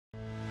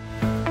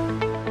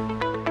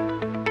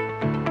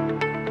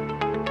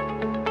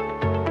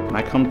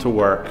I come to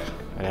work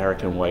at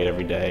Herrick White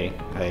every day,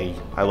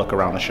 I look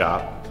around the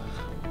shop.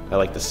 I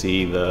like to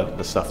see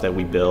the stuff that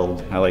we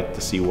build. I like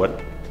to see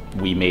what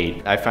we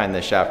made. I find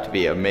the shop to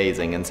be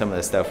amazing, and some of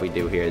the stuff we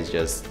do here is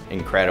just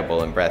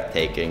incredible and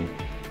breathtaking.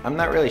 I'm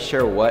not really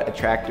sure what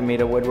attracted me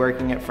to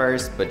woodworking at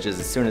first, but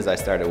just as soon as I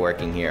started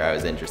working here, I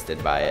was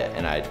interested by it,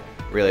 and I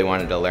really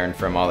wanted to learn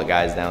from all the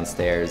guys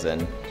downstairs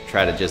and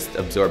try to just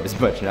absorb as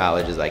much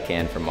knowledge as I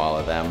can from all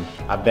of them.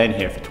 I've been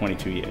here for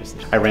 22 years.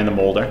 I ran the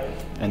molder,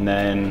 and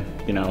then,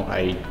 you know,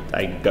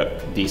 I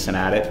got decent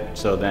at it.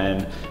 So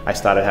then I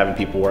started having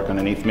people work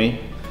underneath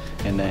me,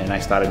 and then I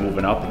started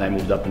moving up, and I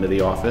moved up into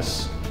the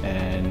office,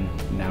 and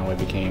now I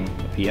became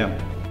a PM.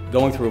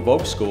 Going through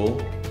Vogue school,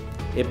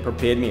 it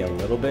prepared me a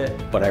little bit,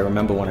 but I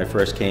remember when I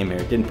first came here,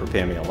 it didn't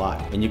prepare me a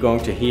lot. And you're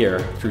going to hear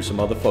through some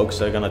other folks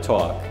that are going to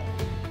talk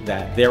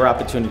that their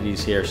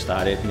opportunities here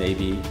started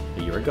maybe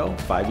a year ago,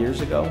 5 years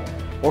ago,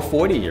 or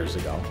 40 years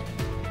ago.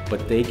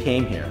 But they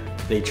came here,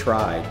 they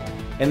tried,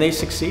 and they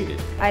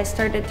succeeded. I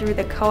started through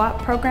the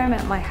co-op program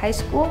at my high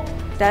school.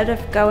 Instead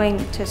of going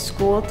to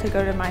school to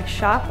go to my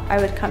shop,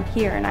 I would come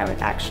here and I would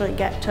actually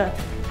get to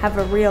have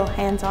a real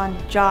hands-on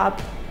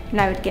job, and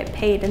I would get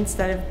paid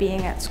instead of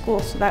being at school.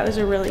 So that was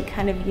a really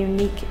kind of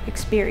unique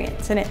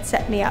experience, and it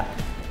set me up.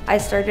 I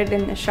started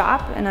in the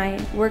shop and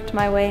I worked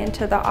my way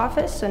into the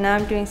office, so now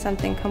I'm doing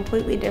something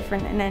completely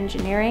different in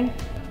engineering.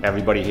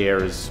 Everybody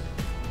here is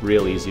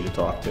real easy to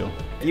talk to.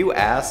 If you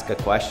ask a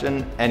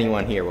question,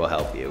 anyone here will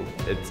help you.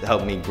 It's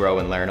helped me grow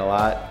and learn a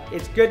lot.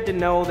 It's good to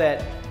know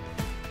that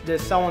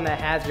there's someone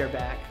that has your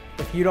back.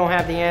 If you don't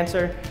have the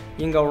answer,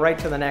 you can go right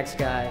to the next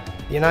guy.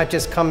 You're not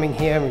just coming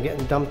here and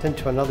getting dumped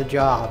into another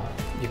job.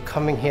 You're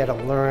coming here to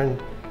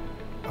learn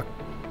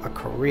a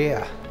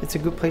career. It's a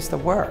good place to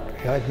work.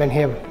 You know, I've been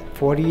here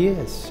 40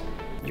 years.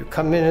 You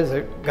come in as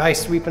a guy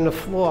sweeping the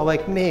floor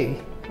like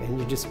me, and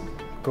you just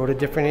go to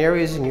different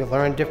areas and you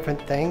learn different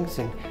things,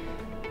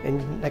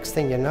 and next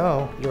thing you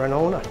know, you're an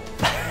owner.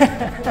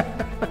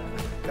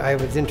 I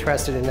was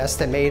interested in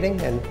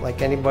estimating, and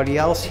like anybody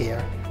else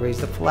here, raise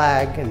the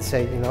flag and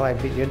say, you know,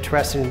 I'd be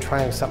interested in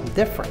trying something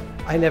different.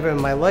 I never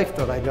in my life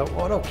thought I'd know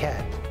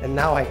AutoCAD, and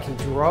now I can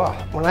draw.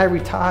 When I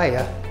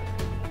retire,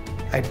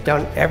 I've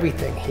done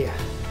everything here,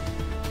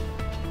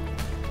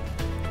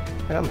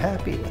 and I'm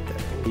happy with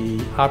it.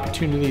 The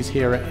opportunities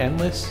here are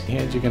endless.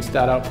 And you can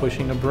start out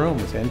pushing a broom.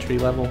 It's an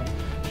entry-level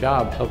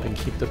job, helping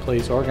keep the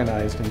place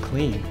organized and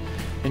clean.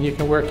 And you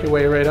can work your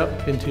way right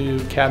up into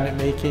cabinet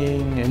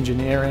making,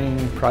 engineering,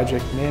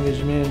 project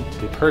management,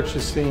 to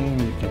purchasing,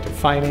 into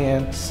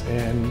finance,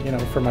 and, you know,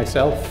 for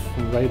myself,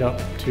 right up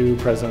to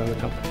president of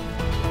the company.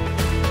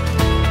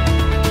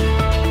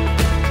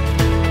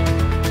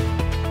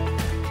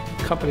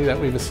 The company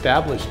that we've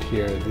established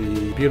here,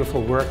 the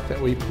beautiful work that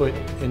we put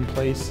in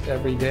place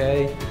every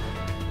day,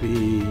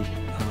 the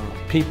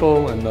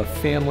people and the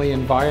family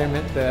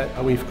environment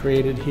that we've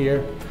created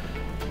here,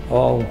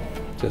 all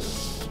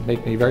just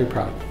make me very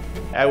proud.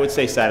 I would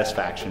say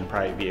satisfaction would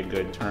probably be a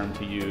good term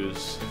to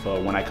use for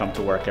when I come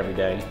to work every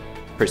day.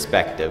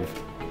 Perspective.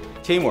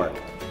 Teamwork.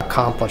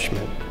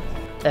 Accomplishment.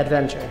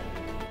 Adventure.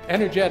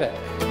 Energetic.